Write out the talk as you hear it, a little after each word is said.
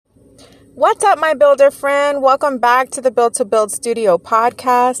What's up, my builder friend? Welcome back to the Build to Build Studio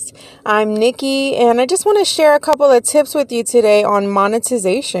podcast. I'm Nikki, and I just want to share a couple of tips with you today on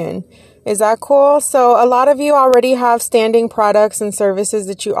monetization. Is that cool? So a lot of you already have standing products and services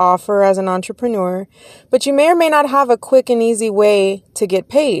that you offer as an entrepreneur, but you may or may not have a quick and easy way to get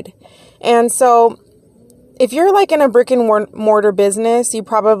paid. And so if you're like in a brick and mortar business, you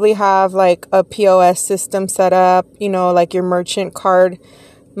probably have like a POS system set up, like your merchant card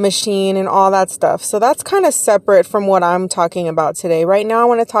machine and all that stuff. So that's kind of separate from what I'm talking about today. Right now, I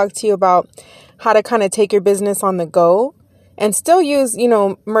want to talk to you about how to kind of take your business on the go and still use,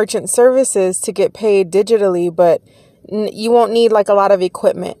 merchant services to get paid digitally, but you won't need like a lot of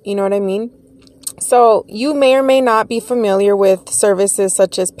equipment. You know what I mean? So you may or may not be familiar with services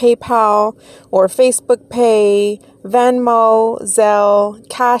such as PayPal or Facebook Pay, Venmo, Zelle,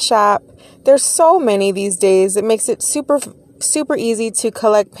 Cash App. There's so many these days. It makes it super easy to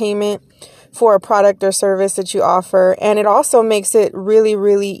collect payment for a product or service that you offer. And it also makes it really,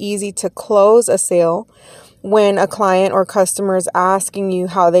 really easy to close a sale when a client or customer is asking you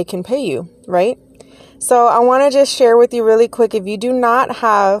how they can pay you, right? So I want to just share with you really quick, if you do not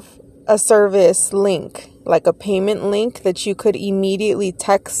have a service link, like a payment link that you could immediately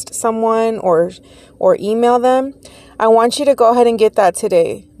text someone or email them, I want you to go ahead and get that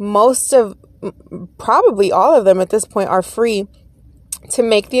today. Probably all of them at this point are free to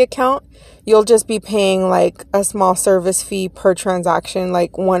make the account. You'll just be paying like a small service fee per transaction,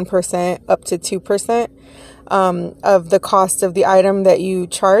 like 1% up to 2% of the cost of the item that you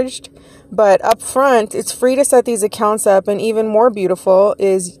charged. But up front, it's free to set these accounts up. And even more beautiful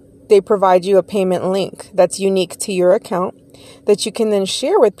is they provide you a payment link that's unique to your account that you can then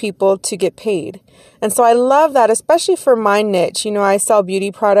share with people to get paid. And so I love that, especially for my niche. I sell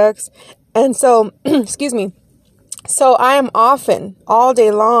beauty products. And so, excuse me. So I am often all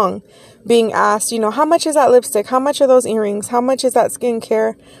day long being asked, how much is that lipstick? How much are those earrings? How much is that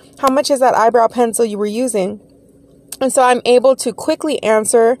skincare? How much is that eyebrow pencil you were using? And so I'm able to quickly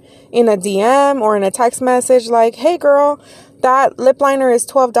answer in a DM or in a text message like, hey girl, that lip liner is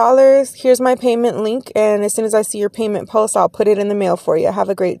 $12. Here's my payment link. And as soon as I see your payment post, I'll put it in the mail for you. Have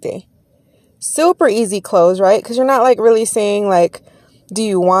a great day. Super easy close, right? Because you're not like really saying like, do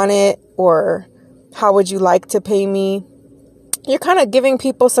you want it? Or how would you like to pay me? You're kind of giving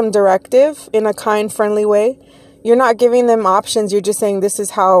people some directive in a kind, friendly way. You're not giving them options. You're just saying this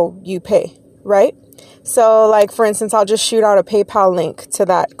is how you pay, right? So like, for instance, I'll just shoot out a PayPal link to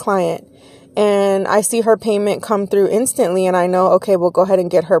that client and I see her payment come through instantly. And I know, okay, we'll go ahead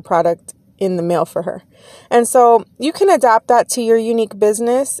and get her product in the mail for her. And so you can adapt that to your unique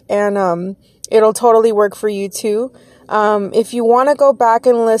business and it'll totally work for you too. If you want to go back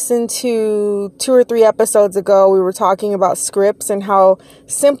and listen to 2 or 3 episodes ago, we were talking about scripts and how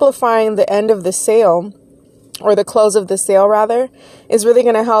simplifying the end of the sale or the close of the sale rather is really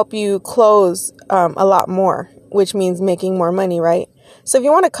going to help you close a lot more, which means making more money, right? So if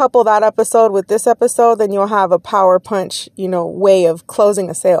you want to couple that episode with this episode, then you'll have a power punch, way of closing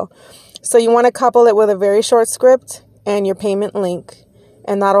a sale. So you want to couple it with a very short script and your payment link.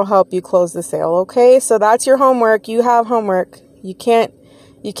 And that'll help you close the sale. Okay. So that's your homework. You have homework. You can't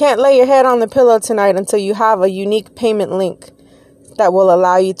lay your head on the pillow tonight until you have a unique payment link that will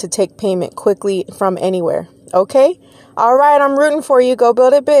allow you to take payment quickly from anywhere. Okay. All right. I'm rooting for you. Go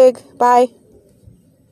build it big. Bye.